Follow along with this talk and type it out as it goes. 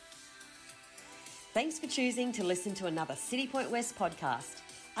Thanks for choosing to listen to another Citipointe West podcast.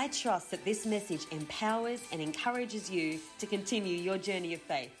 I trust that this message empowers and encourages you to continue your journey of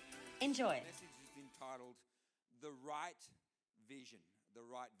faith. Enjoy. The message is entitled, The Right Vision. The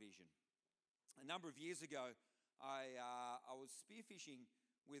Right Vision. A number of years ago, I was spearfishing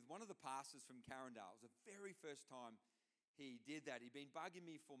with one of the pastors from Carindale. It was the very first time he did that. He'd been bugging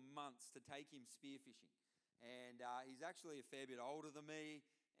me for months to take him spearfishing. And he's actually a fair bit older than me,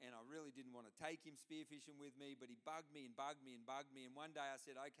 and I really didn't want to take him spearfishing with me, but he bugged me. And one day I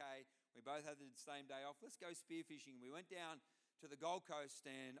said, okay, we both had the same day off, let's go spearfishing. We went down to the Gold Coast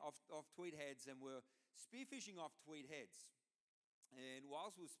and off Tweed Heads, and we're spearfishing off Tweed Heads. And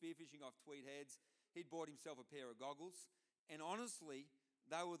whilst we were spearfishing off Tweed Heads, he'd bought himself a pair of goggles, and honestly,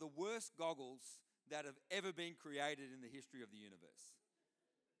 they were the worst goggles that have ever been created in the history of the universe.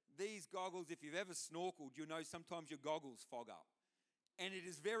 These goggles, if you've ever snorkeled, you'll know sometimes your goggles fog up. And it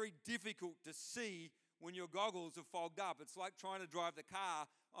is very difficult to see when your goggles are fogged up. It's like trying to drive the car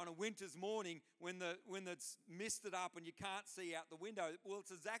on a winter's morning when it's misted up and you can't see out the window. Well,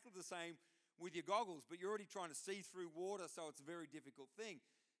 it's exactly the same with your goggles, but you're already trying to see through water, so it's a very difficult thing.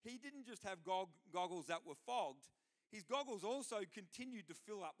 He didn't just have goggles that were fogged. His goggles also continued to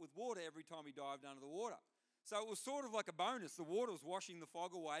fill up with water every time he dived under the water. So it was sort of like a bonus. The water was washing the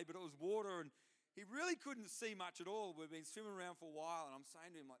fog away, but it was water, and he really couldn't see much at all. We've been swimming around for a while, and I'm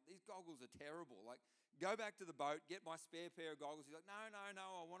saying to him, like, these goggles are terrible. Like, go back to the boat, get my spare pair of goggles. He's like, no,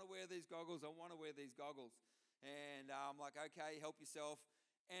 I want to wear these goggles. And I'm like, okay, help yourself.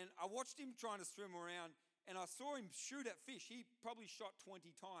 And I watched him trying to swim around, and I saw him shoot at fish. He probably shot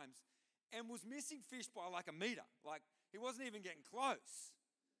 20 times and was missing fish by like a meter. Like, he wasn't even getting close.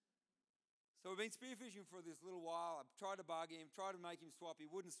 So we've been spearfishing for this little while. I tried to bug him, tried to make him swap. He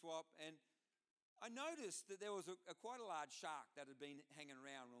wouldn't swap. And I noticed that there was quite a large shark that had been hanging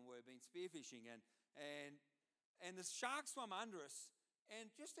around when we'd been spearfishing. And the shark swam under us. And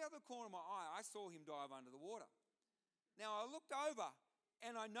just out of the corner of my eye, I saw him dive under the water. Now, I looked over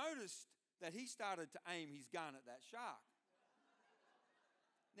and I noticed that he started to aim his gun at that shark.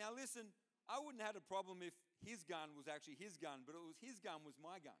 Now, listen, I wouldn't have had a problem if his gun was actually his gun, but it was his gun was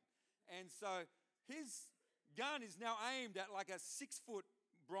my gun. And so his gun is now aimed at like a 6-foot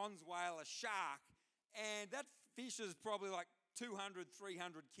bronze whale, a shark, and that fish is probably like 200,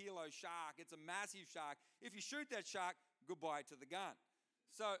 300 kilo shark. It's a massive shark. If you shoot that shark, goodbye to the gun.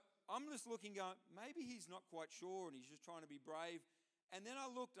 So I'm just looking going, maybe he's not quite sure and he's just trying to be brave. And then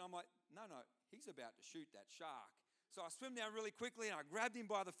I looked and I'm like, no, he's about to shoot that shark. So I swim down really quickly and I grabbed him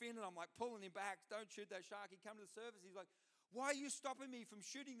by the fin and I'm like pulling him back, don't shoot that shark. He come to the surface, he's like, why are you stopping me from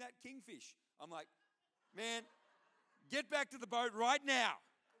shooting that kingfish? I'm like, man, get back to the boat right now.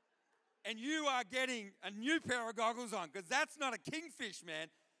 And you are getting a new pair of goggles on, because that's not a kingfish, man.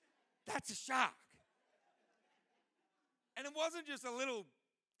 That's a shark. And it wasn't just a little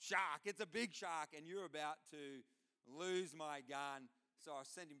shark. It's a big shark, and you're about to lose my gun. So I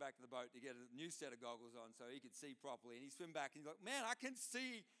sent him back to the boat to get a new set of goggles on so he could see properly. And he swam back, and he's like, man, I can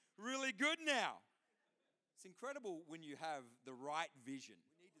see really good now. It's incredible when you have the right vision.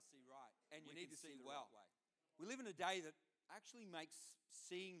 We need to see right, and you need to see well. We live in a day that actually makes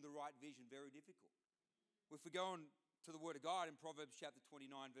seeing the right vision very difficult. If we go on to the Word of God in Proverbs chapter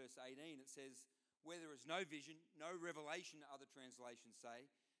 29, verse 18, it says, where there is no vision, no revelation, other translations say,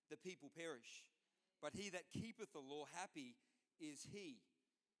 the people perish. But he that keepeth the law, happy is he.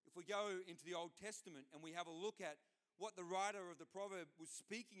 If we go into the Old Testament and we have a look at what the writer of the proverb was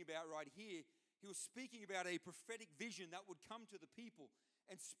speaking about right here, he was speaking about a prophetic vision that would come to the people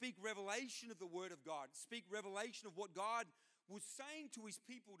and speak revelation of the Word of God, speak revelation of what God was saying to his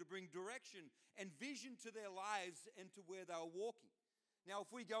people to bring direction and vision to their lives and to where they were walking. Now,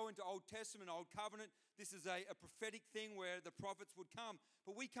 if we go into Old Testament, Old Covenant, this is a prophetic thing where the prophets would come.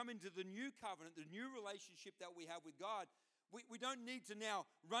 But we come into the new covenant, the new relationship that we have with God. We don't need to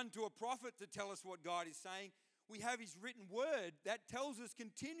now run to a prophet to tell us what God is saying. We have his written word that tells us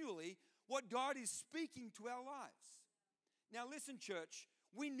continually what God is speaking to our lives. Now listen, church,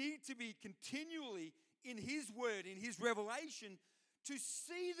 we need to be continually in his word, in his revelation, to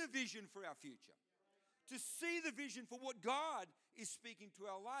see the vision for our future, to see the vision for what God is speaking to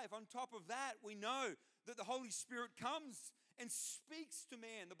our life. On top of that, we know that the Holy Spirit comes and speaks to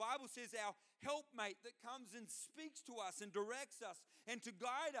man. The Bible says our helpmate that comes and speaks to us and directs us and to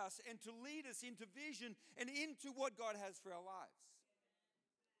guide us and to lead us into vision and into what God has for our lives.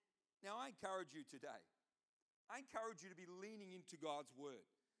 Now, I encourage you today. I encourage you to be leaning into God's word.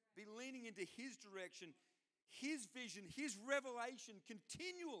 Be leaning into his direction, his vision, his revelation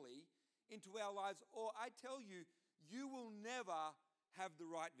continually into our lives. Or I tell you, you will never have the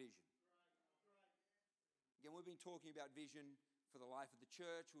right vision. Again, we've been talking about vision for the life of the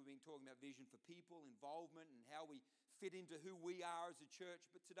church. We've been talking about vision for people, involvement, and how we fit into who we are as a church.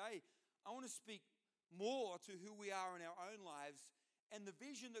 But today, I want to speak more to who we are in our own lives and the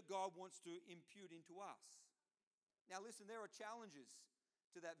vision that God wants to impute into us. Now listen, there are challenges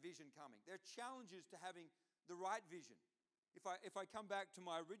to that vision coming. There are challenges to having the right vision. If I come back to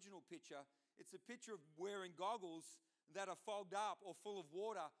my original picture, it's a picture of wearing goggles that are fogged up or full of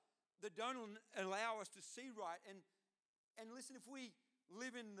water that don't allow us to see right. And listen, if we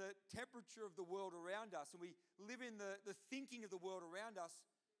live in the temperature of the world around us and we live in the thinking of the world around us,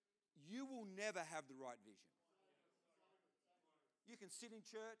 you will never have the right vision. You can sit in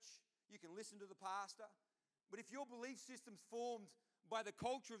church, you can listen to the pastor, but if your belief system's formed by the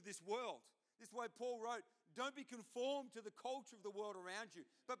culture of this world, this is why Paul wrote, don't be conformed to the culture of the world around you,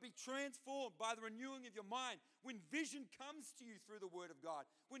 but be transformed by the renewing of your mind. When vision comes to you through the Word of God,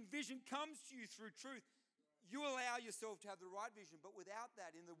 when vision comes to you through truth, you allow yourself to have the right vision. But without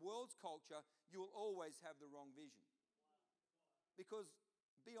that, in the world's culture, you will always have the wrong vision. Because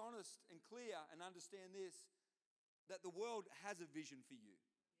be honest and clear and understand this, that the world has a vision for you.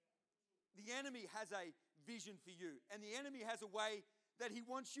 The enemy has a vision for you, and the enemy has a way that he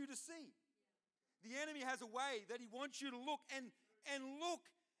wants you to see. The enemy has a way that he wants you to look and look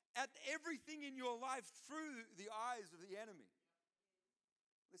at everything in your life through the eyes of the enemy.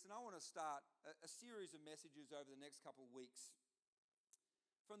 Listen, I want to start a series of messages over the next couple of weeks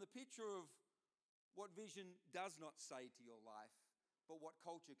from the picture of what vision does not say to your life, but what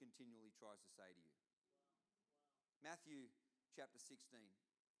culture continually tries to say to you. Matthew chapter 16.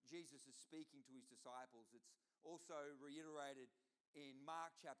 Jesus is speaking to his disciples. It's also reiterated in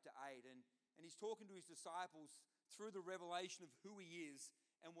Mark chapter 8. And he's talking to his disciples through the revelation of who he is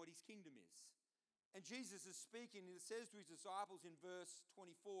and what his kingdom is. And Jesus is speaking, and it says to his disciples in verse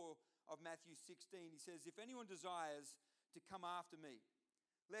 24 of Matthew 16, he says, if anyone desires to come after me,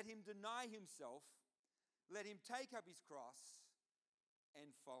 let him deny himself, let him take up his cross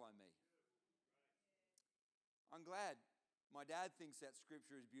and follow me. I'm glad my dad thinks that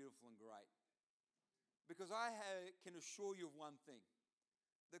scripture is beautiful and great, because I can assure you of one thing.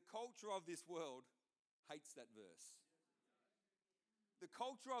 The culture of this world hates that verse. The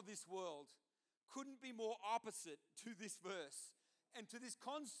culture of this world couldn't be more opposite to this verse and to this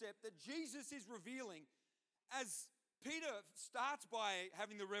concept that Jesus is revealing. As Peter starts by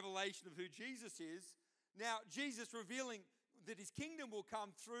having the revelation of who Jesus is, now Jesus revealing that his kingdom will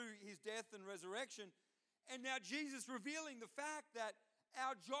come through his death and resurrection, and now Jesus revealing the fact that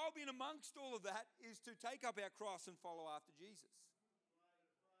our job in amongst all of that is to take up our cross and follow after Jesus.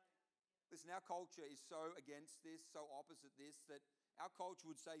 Listen, our culture is so against this, so opposite this, that our culture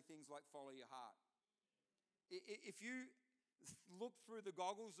would say things like follow your heart. If you look through the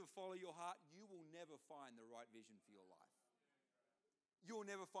goggles of follow your heart, you will never find the right vision for your life. You will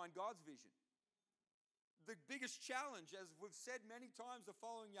never find God's vision. The biggest challenge, as we've said many times, of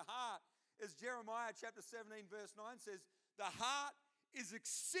following your heart, as Jeremiah chapter 17 verse 9 says, the heart is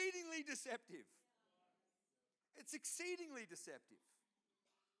exceedingly deceptive. It's exceedingly deceptive.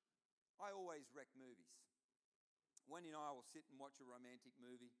 I always wreck movies. Wendy and I will sit and watch a romantic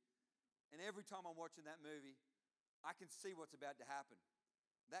movie, and every time I'm watching that movie, I can see what's about to happen.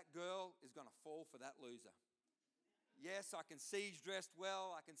 That girl is going to fall for that loser. Yes, I can see he's dressed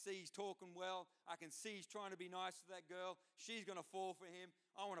well. I can see he's talking well. I can see he's trying to be nice to that girl. She's going to fall for him.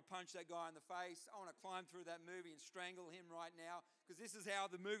 I want to punch that guy in the face. I want to climb through that movie and strangle him right now, because this is how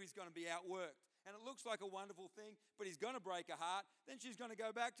the movie's going to be outworked. And it looks like a wonderful thing, but he's going to break her heart. Then she's going to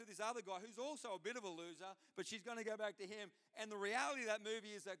go back to this other guy who's also a bit of a loser, but she's going to go back to him. And the reality of that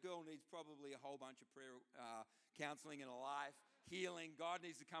movie is that girl needs probably a whole bunch of prayer, counseling in her life, healing. God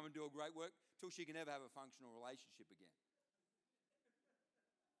needs to come and do a great work till she can ever have a functional relationship again.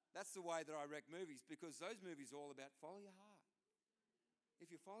 That's the way that I wreck movies, because those movies are all about follow your heart.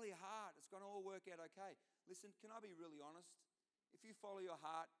 If you follow your heart, it's going to all work out okay. Listen, can I be really honest? If you follow your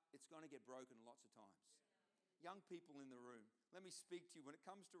heart, it's going to get broken lots of times. Young people in the room, let me speak to you. When it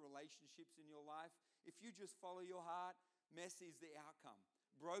comes to relationships in your life, if you just follow your heart, mess is the outcome.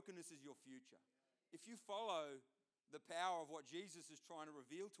 Brokenness is your future. If you follow the power of what Jesus is trying to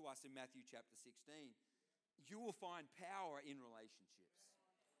reveal to us in Matthew chapter 16, you will find power in relationships.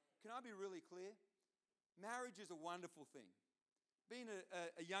 Can I be really clear? Marriage is a wonderful thing. Being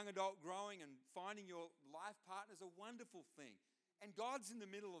a young adult growing and finding your life partner is a wonderful thing. And God's in the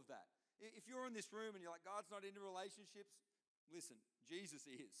middle of that. If you're in this room and you're like, God's not into relationships, listen, Jesus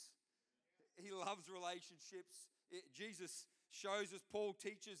is. He loves relationships. Jesus shows us, Paul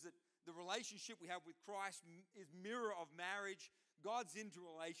teaches that the relationship we have with Christ is mirror of marriage. God's into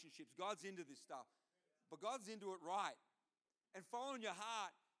relationships. God's into this stuff. but God's into it right. And following your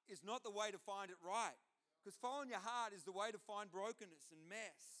heart is not the way to find it right, because following your heart is the way to find brokenness and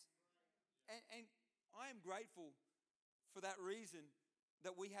mess. And I am grateful for that reason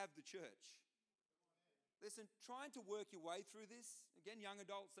that we have the church. Listen, trying to work your way through this, again, young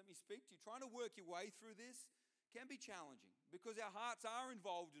adults, let me speak to you. Trying to work your way through this can be challenging because our hearts are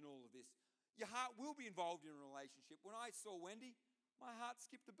involved in all of this. Your heart will be involved in a relationship. When I saw Wendy, my heart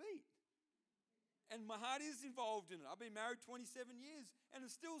skipped a beat. And my heart is involved in it. I've been married 27 years and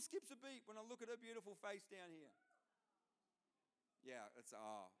it still skips a beat when I look at her beautiful face down here. Yeah,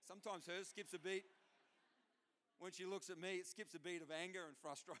 sometimes hers skips a beat. When she looks at me, it skips a beat of anger and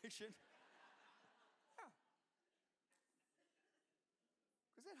frustration.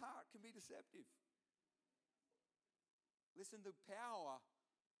 Because that heart can be deceptive. Listen, the power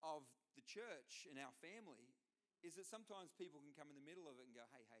of the church and our family is that sometimes people can come in the middle of it and go,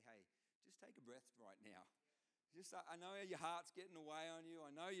 hey, just take a breath right now. I know your heart's getting away on you. I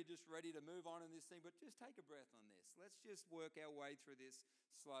know you're just ready to move on in this thing, but just take a breath on this. Let's just work our way through this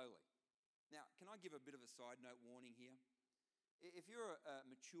slowly. Now, can I give a bit of a side note warning here? If you're a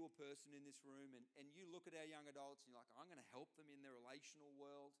mature person in this room and you look at our young adults and you're like, I'm going to help them in their relational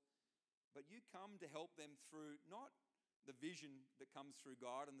world, but you come to help them through not the vision that comes through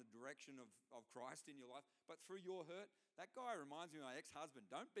God and the direction of Christ in your life, but through your hurt. That guy reminds me of my ex-husband.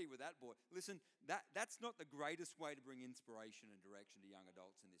 Don't be with that boy. Listen, that's not the greatest way to bring inspiration and direction to young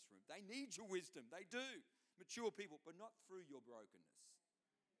adults in this room. They need your wisdom. They do. Mature people, but not through your brokenness.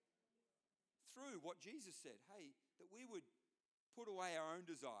 Through what Jesus said, hey, that we would put away our own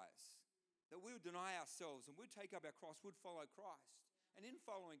desires, that we would deny ourselves and we'd take up our cross, we'd follow Christ. And in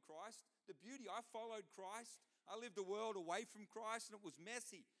following Christ, the beauty, I followed Christ. I lived a world away from Christ and it was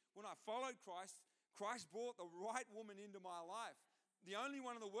messy. When I followed Christ, Christ brought the right woman into my life. The only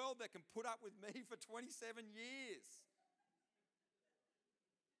one in the world that can put up with me for 27 years.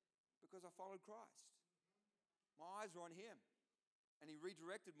 Because I followed Christ. My eyes were on him and he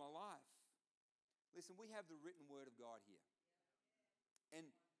redirected my life. Listen, we have the written word of God here. And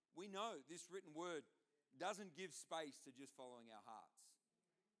we know this written word doesn't give space to just following our hearts.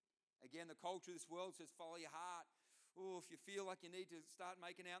 Again, the culture of this world says follow your heart. Oh, if you feel like you need to start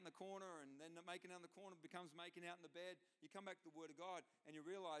making out in the corner and then making out in the corner becomes making out in the bed, you come back to the word of God and you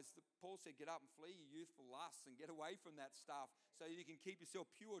realize that Paul said get up and flee your youthful lusts and get away from that stuff so you can keep yourself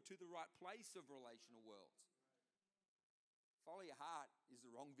pure to the right place of relational worlds. Follow your heart is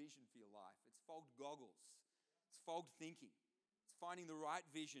the wrong vision for your life. It's fogged goggles. It's fogged thinking. It's finding the right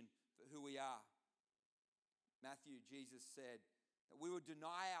vision for who we are. Matthew, Jesus said that we would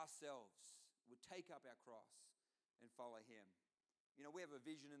deny ourselves, would take up our cross and follow him. You know, we have a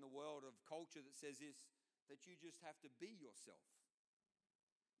vision in the world of culture that says this, that you just have to be yourself.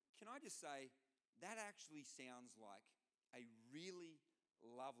 Can I just say, that actually sounds like a really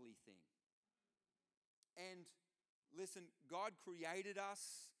lovely thing. And listen, God created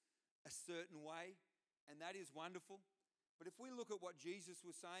us a certain way, and that is wonderful. But if we look at what Jesus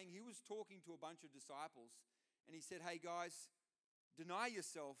was saying, he was talking to a bunch of disciples, and he said, hey guys, deny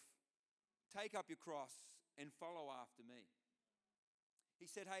yourself, take up your cross, and follow after me. He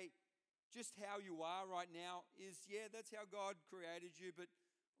said, hey, just how you are right now is, yeah, that's how God created you, but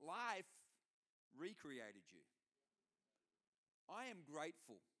life recreated you. I am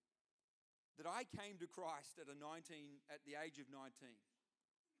grateful that I came to Christ at the age of 19.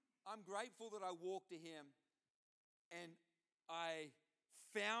 I'm grateful that I walked to him and I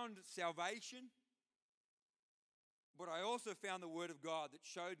found salvation, but I also found the word of God that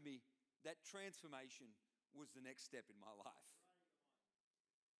showed me that transformation was the next step in my life.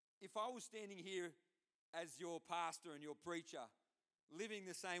 If I was standing here as your pastor and your preacher, living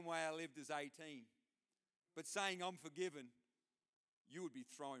the same way I lived as 18, but saying I'm forgiven, you would be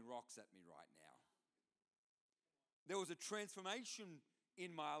throwing rocks at me right now. There was a transformation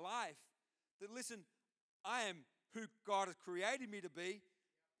in my life that, listen, I am who God has created me to be,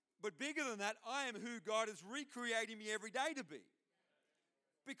 but bigger than that, I am who God is recreating me every day to be.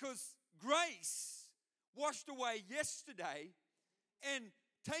 Because grace washed away yesterday, and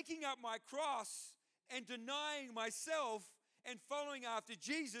taking up my cross and denying myself and following after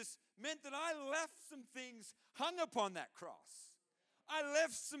Jesus meant that I left some things hung upon that cross. I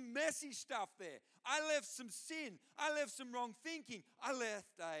left some messy stuff there. I left some sin. I left some wrong thinking. I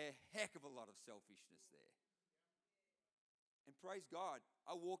left a heck of a lot of selfishness there. And praise God,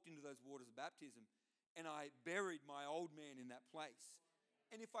 I walked into those waters of baptism and I buried my old man in that place.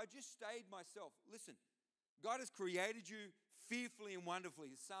 And if I just stayed myself, listen, God has created you fearfully and wonderfully,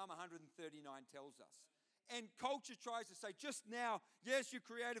 as Psalm 139 tells us. And culture tries to say, just now, yes, you're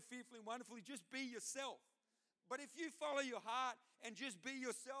created fearfully and wonderfully, just be yourself. But if you follow your heart and just be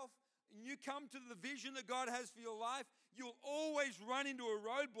yourself, and you come to the vision that God has for your life, you'll always run into a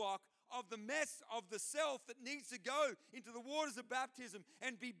roadblock of the mess of the self that needs to go into the waters of baptism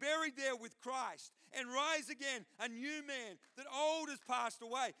and be buried there with Christ and rise again, a new man. That old has passed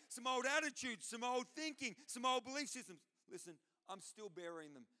away. Some old attitudes, some old thinking, some old belief systems. Listen, I'm still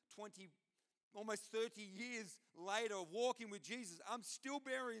burying them. Almost 30 years later of walking with Jesus, I'm still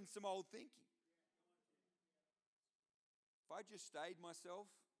burying some old thinking. If I just stayed myself,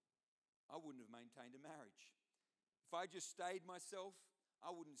 I wouldn't have maintained a marriage. If I just stayed myself,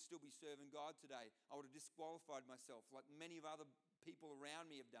 I wouldn't still be serving God today. I would have disqualified myself like many of other people around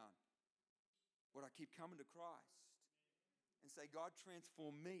me have done. But I keep coming to Christ and say, God,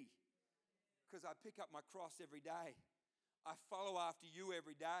 transform me, because I pick up my cross every day. I follow after you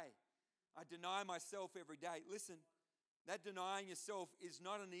every day. I deny myself every day. Listen, that denying yourself is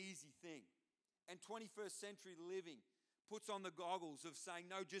not an easy thing. And 21st century living puts on the goggles of saying,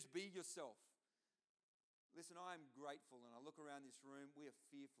 no, just be yourself. Listen, I am grateful, and I look around this room, we are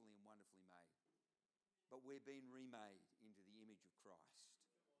fearfully and wonderfully made. But we're being remade into the image of Christ.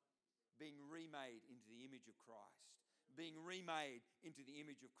 Being remade into the image of Christ. Being remade into the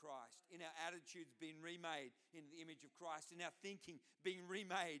image of Christ. In our attitudes, being remade into the image of Christ. In our thinking, being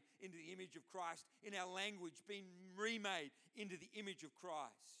remade into the image of Christ. In our language, being remade into the image of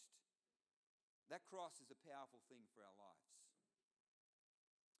Christ. That cross is a powerful thing for our lives.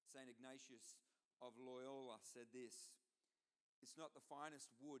 St. Ignatius of Loyola said this: it's not the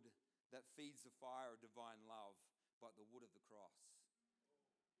finest wood that feeds the fire of divine love, but the wood of the cross.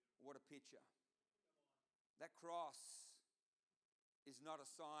 What a picture. That cross is not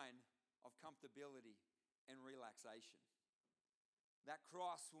a sign of comfortability and relaxation. That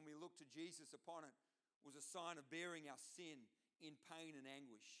cross, when we look to Jesus upon it, was a sign of bearing our sin in pain and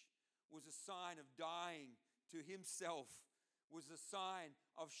anguish, was a sign of dying to himself, was a sign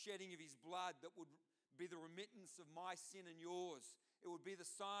of shedding of his blood that would be the remittance of my sin and yours. It would be the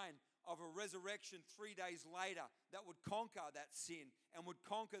sign of a resurrection 3 days later that would conquer that sin and would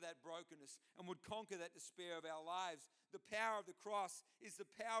conquer that brokenness and would conquer that despair of our lives. The power of the cross is the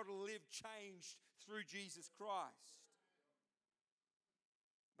power to live changed through Jesus Christ.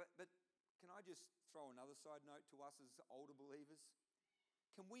 But can I just throw another side note to us as older believers?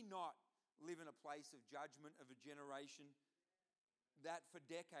 Can we not live in a place of judgment of a generation that for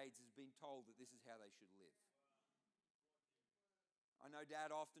decades has been told that this is how they should live? I know Dad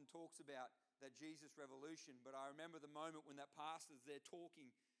often talks about that Jesus revolution, but I remember the moment when that pastor's there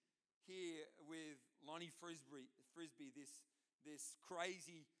talking here with Lonnie Frisbee, this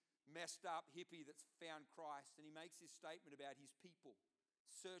crazy, messed up hippie that's found Christ, and he makes this statement about his people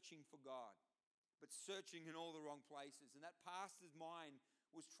searching for God, but searching in all the wrong places. And that pastor's mind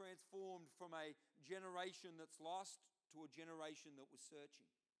was transformed from a generation that's lost to a generation that was searching.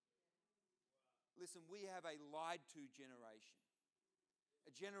 Listen, we have a lied to generation.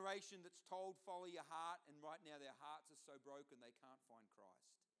 A generation that's told, follow your heart, and right now their hearts are so broken they can't find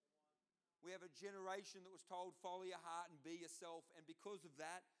Christ. We have a generation that was told, follow your heart and be yourself, and because of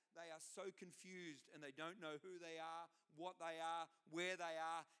that, they are so confused and they don't know who they are, what they are, where they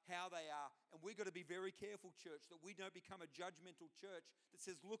are, how they are. And we've got to be very careful, church, that we don't become a judgmental church that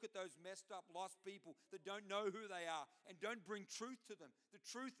says, look at those messed up, lost people that don't know who they are, and don't bring truth to them. The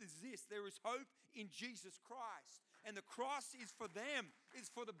truth is this: there is hope in Jesus Christ. And the cross is for them, is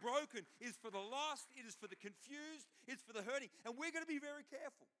for the broken, is for the lost, it is for the confused, it's for the hurting. And we're going to be very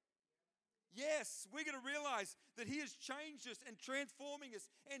careful. Yes, we're going to realize that He has changed us and transforming us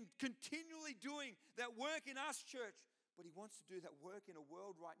and continually doing that work in us, church. But He wants to do that work in a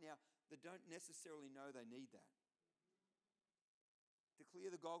world right now that don't necessarily know they need that. To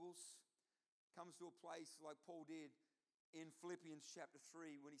clear the goggles comes to a place like Paul did in Philippians chapter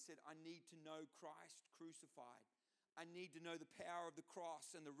 3 when he said, I need to know Christ crucified. I need to know the power of the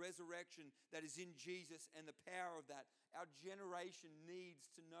cross and the resurrection that is in Jesus and the power of that. Our generation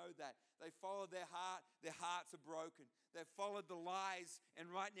needs to know that. They followed their heart, their hearts are broken. They've followed the lies, and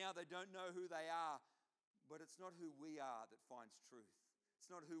right now they don't know who they are. But it's not who we are that finds truth.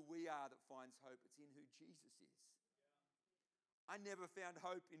 It's not who we are that finds hope. It's in who Jesus is. I never found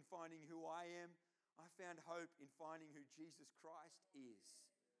hope in finding who I am. I found hope in finding who Jesus Christ is.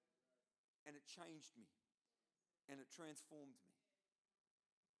 And it changed me. And it transformed me.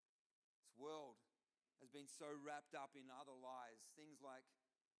 This world has been so wrapped up in other lies. Things like,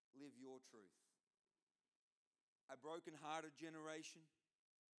 live your truth. A broken-hearted generation.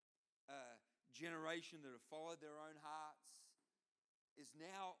 A generation that have followed their own hearts is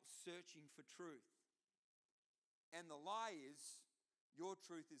now searching for truth. And the lie is your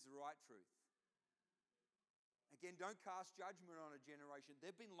truth is the right truth. Again, don't cast judgment on a generation.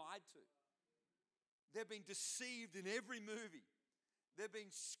 They've been lied to. They've been deceived in every movie. They've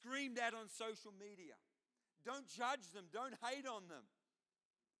been screamed at on social media. Don't judge them. Don't hate on them.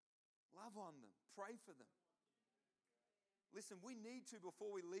 Love on them. Pray for them. Listen, we need to,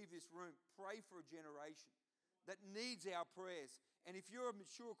 before we leave this room, pray for a generation that needs our prayers. And if you're a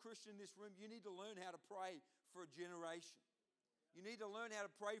mature Christian in this room, you need to learn how to pray for a generation. You need to learn how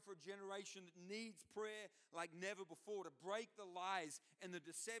to pray for a generation that needs prayer like never before, to break the lies and the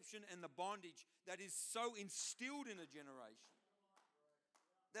deception and the bondage that is so instilled in a generation.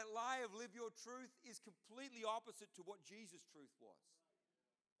 That lie of live your truth is completely opposite to what Jesus' truth was.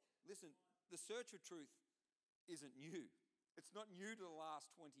 Listen, the search for truth isn't new. It's not new to the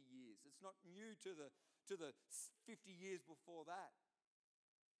last 20 years. It's not new to the 50 years before that.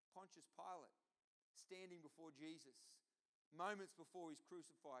 Pontius Pilate, standing before Jesus, moments before he's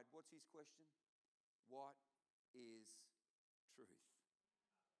crucified, what's his question? What is truth?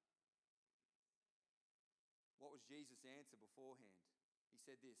 What was Jesus' answer beforehand? He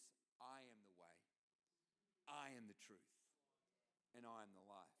said this, I am the way, I am the truth, and I am the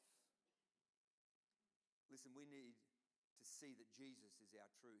life. Listen, we need to see that Jesus is our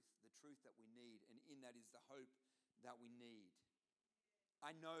truth, the truth that we need, and in that is the hope that we need.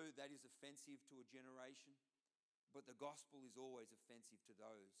 I know that is offensive to a generation, but the gospel is always offensive to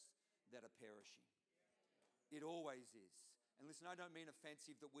those that are perishing. It always is. And listen, I don't mean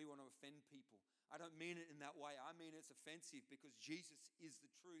offensive that we want to offend people. I don't mean it in that way. I mean it's offensive because Jesus is the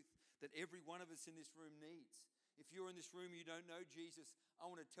truth that every one of us in this room needs. If you're in this room and you don't know Jesus, I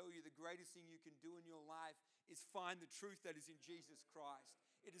want to tell you the greatest thing you can do in your life is find the truth that is in Jesus Christ.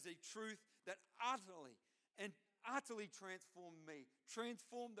 It is a truth that utterly transformed me,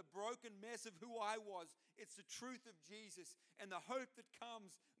 transformed the broken mess of who I was. It's the truth of Jesus and the hope that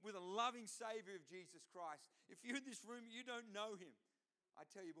comes with a loving Savior of Jesus Christ. If you're in this room, you don't know him, I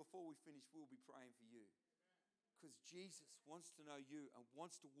tell you before we finish, we'll be praying for you. Because Jesus wants to know you and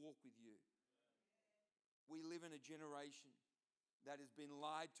wants to walk with you. We live in a generation that has been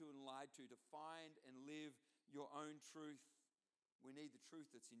lied to. To find and live your own truth, we need the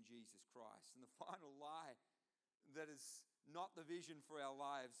truth that's in Jesus Christ. And the final lie that is not the vision for our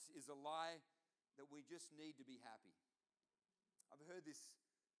lives is a lie that we just need to be happy. I've heard this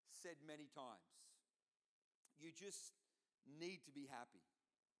said many times. You just need to be happy.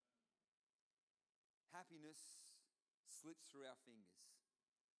 Happiness slips through our fingers.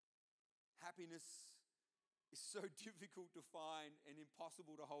 Happiness is so difficult to find and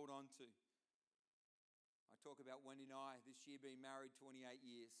impossible to hold on to. I talk about Wendy and I this year being married 28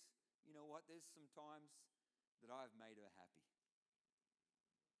 years. You know what? There's some times that I've made her happy.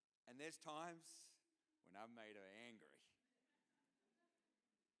 And there's times when I've made her angry.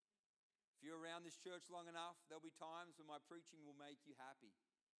 If you're around this church long enough, there'll be times when my preaching will make you happy.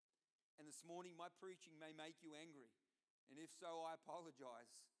 And this morning, my preaching may make you angry. And if so, I apologize.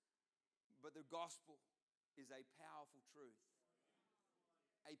 But the gospel is a powerful truth.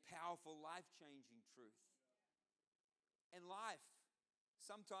 A powerful, life-changing truth. And life,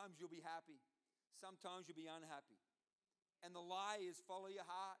 sometimes you'll be happy. Sometimes you'll be unhappy. And the lie is follow your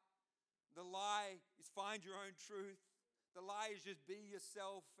heart. The lie is find your own truth. The lie is just be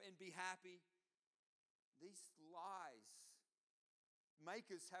yourself and be happy. These lies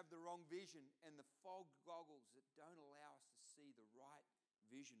make us have the wrong vision and the fog goggles that don't allow us to see the right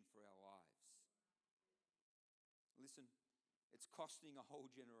vision for our lives. Listen, it's costing a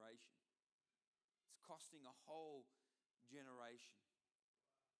whole generation. It's costing a whole generation.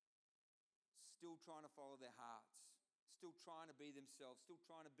 Still trying to follow their hearts. Still trying to be themselves. Still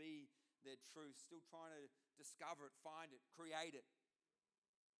trying to be their truth. Still trying to discover it, find it, create it.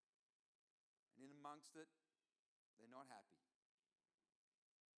 And in amongst it, they're not happy.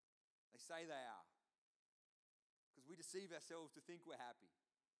 They say they are. Because we deceive ourselves to think we're happy.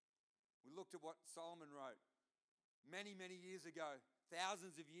 We looked at what Solomon wrote many, many years ago,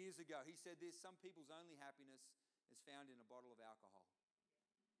 thousands of years ago. He said this, some people's only happiness is found in a bottle of alcohol.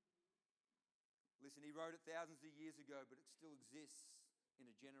 Listen, he wrote it thousands of years ago, but it still exists in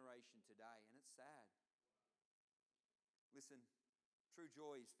a generation today, and it's sad. Listen, true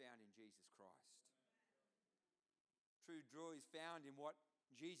joy is found in Jesus Christ. True joy is found in what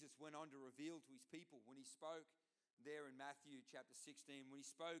Jesus went on to reveal to his people when he spoke there in Matthew chapter 16, when he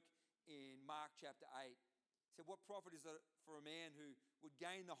spoke in Mark chapter 8. He said, what profit is it for a man who would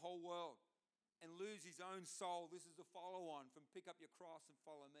gain the whole world and lose his own soul? This is the follow-on from pick up your cross and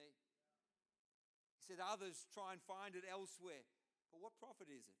follow me. He said, others try and find it elsewhere. But what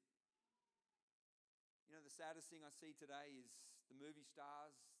profit is it? You know, the saddest thing I see today is the movie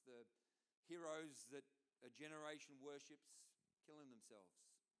stars, the heroes that a generation worships, killing themselves,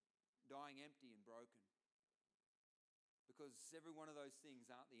 dying empty and broken. Because every one of those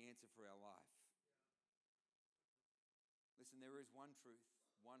things aren't the answer for our life. Listen, there is one truth,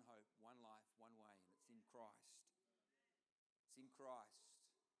 one hope, one life, one way, and it's in Christ. It's in Christ.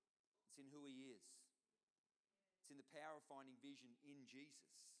 It's in who He is. It's in the power of finding vision in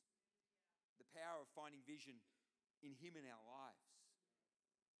Jesus. The power of finding vision in Him in our lives.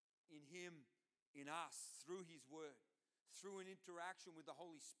 In Him, in us, through His Word, through an interaction with the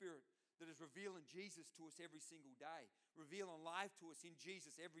Holy Spirit that is revealing Jesus to us every single day, revealing life to us in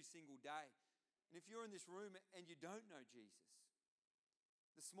Jesus every single day. And if you're in this room and you don't know Jesus,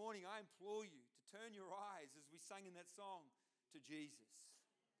 this morning I implore you to turn your eyes, as we sang in that song, to Jesus.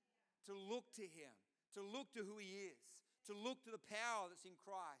 To look to Him, to look to who He is, to look to the power that's in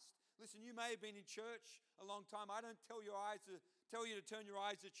Christ. Listen, you may have been in church a long time. I don't tell you to turn your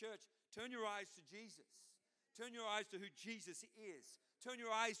eyes to church. Turn your eyes to Jesus. Turn your eyes to who Jesus is. Turn your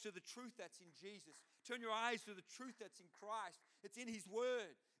eyes to the truth that's in Jesus. Turn your eyes to the truth that's in Christ. It's in His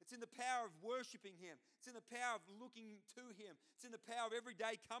Word. It's in the power of worshiping Him. It's in the power of looking to Him. It's in the power of every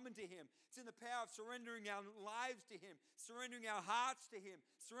day coming to Him. It's in the power of surrendering our lives to Him, surrendering our hearts to Him,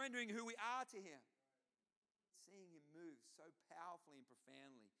 surrendering who we are to Him. Seeing Him move so powerfully and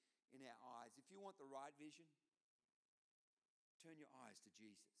profoundly in our eyes. If you want the right vision, turn your eyes to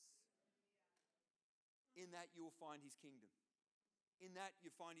Jesus. In that you will find His kingdom. In that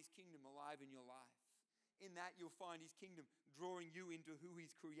you'll find His kingdom alive in your life. In that you'll find His kingdom drawing you into who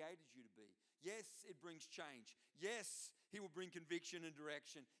He's created you to be. Yes, it brings change. Yes, He will bring conviction and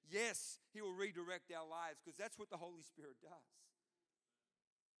direction. Yes, He will redirect our lives, because that's what the Holy Spirit does.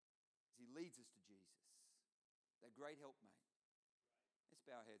 As He leads us to Jesus, that great helpmate. Let's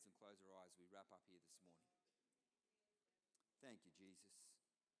bow our heads and close our eyes as we wrap up here this morning. Thank you, Jesus.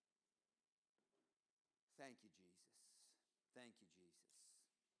 Thank you, Jesus. Thank you, Jesus.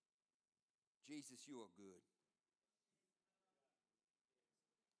 Jesus, you are good.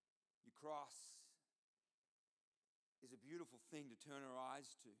 Your cross is a beautiful thing to turn our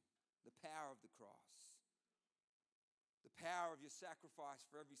eyes to. The power of the cross. The power of your sacrifice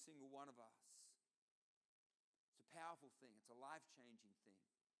for every single one of us. It's a powerful thing. It's a life-changing thing.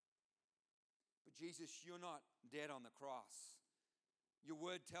 But Jesus, you're not dead on the cross. Your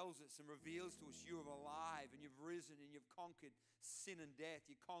word tells us and reveals to us you are alive and you've risen and you've conquered sin and death.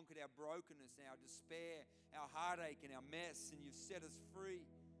 You conquered our brokenness and our despair, our heartache and our mess, and you've set us free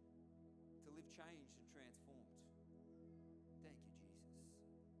to live changed and transformed. Thank you, Jesus.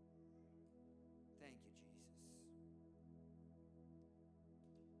 Thank you, Jesus.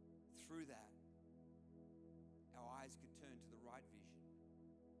 Through that, our eyes could turn to the right vision.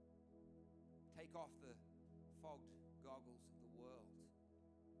 Take off the fogged goggles of the world.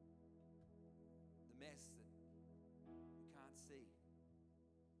 The mess that we can't see.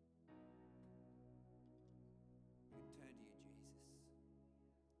 We can turn to you, Jesus.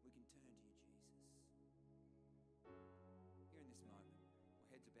 We can turn to you, Jesus. Here in this moment, our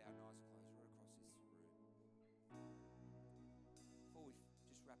heads are bowed and eyes are closed right across this room. Before we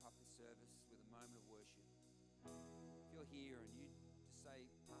just wrap up the service with a moment of worship, if you're here and you just say,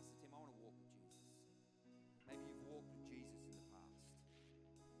 Pastor Tim, I want to walk with Jesus. Maybe you've walked with Jesus in the past.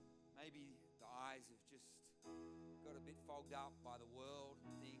 Maybe the eyes have just got a bit fogged up by the world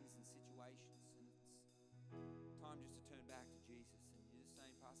and things and situations, and it's time just to turn back to Jesus. And you're just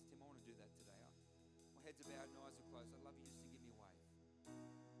saying, Pastor Tim, I want to do that today. My head's are bowed and eyes are closed. I'd love you just to give me a wave.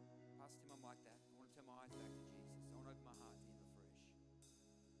 Pastor Tim, I'm like that. I want to turn my eyes back to Jesus. I want to open my heart to Him afresh.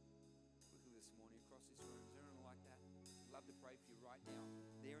 Quickly this morning across this room, is there anyone like that? I'd love to pray for you right now,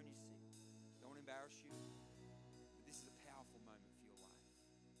 there in your seat. Don't want to embarrass you, but this is a powerful moment for your life.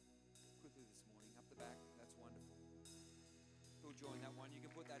 Quickly this morning, up the back, that's wonderful. Who'll join that one? You can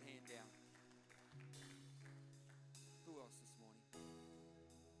put that hand down. Who else this morning?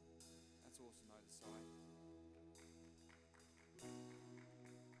 That's awesome, either side.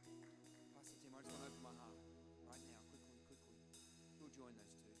 Pastor Tim, I just want to open my heart right now, quickly. Who'll join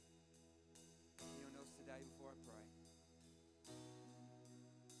those two? Anyone else today before I pray?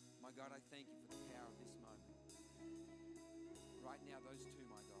 My God, I thank you for the power of this moment. Right now, those two,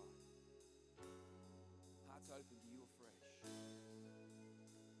 my God. Hearts open to you afresh.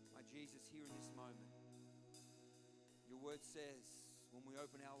 My Jesus, here in this moment, your word says, when we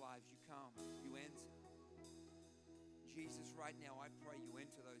open our lives, you come, you enter. Jesus, right now, I pray you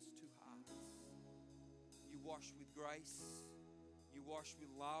enter those two hearts. You wash with grace. You wash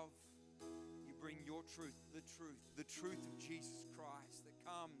with love. You bring your truth, the truth of Jesus Christ that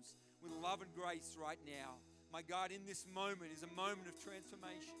comes with love and grace right now. My God, in this moment is a moment of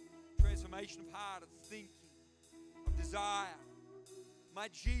transformation of heart, of thinking, of desire. My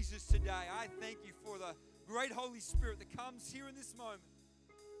Jesus, today, I thank you for the great Holy Spirit that comes here in this moment.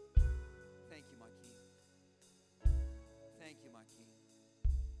 Thank you, my King. Thank you, my King.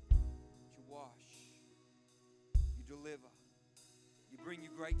 You wash, you deliver, you bring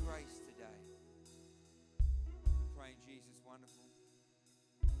your great grace today. We pray in Jesus' wonderful name.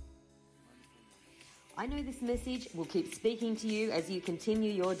 I know this message will keep speaking to you as you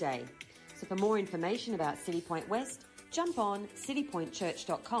continue your day. So for more information about Citipointe West, jump on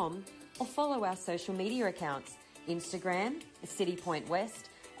citipointechurch.com or follow our social media accounts, Instagram, Citipointe West,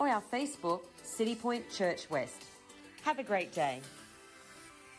 or our Facebook, Citipointe Church West. Have a great day.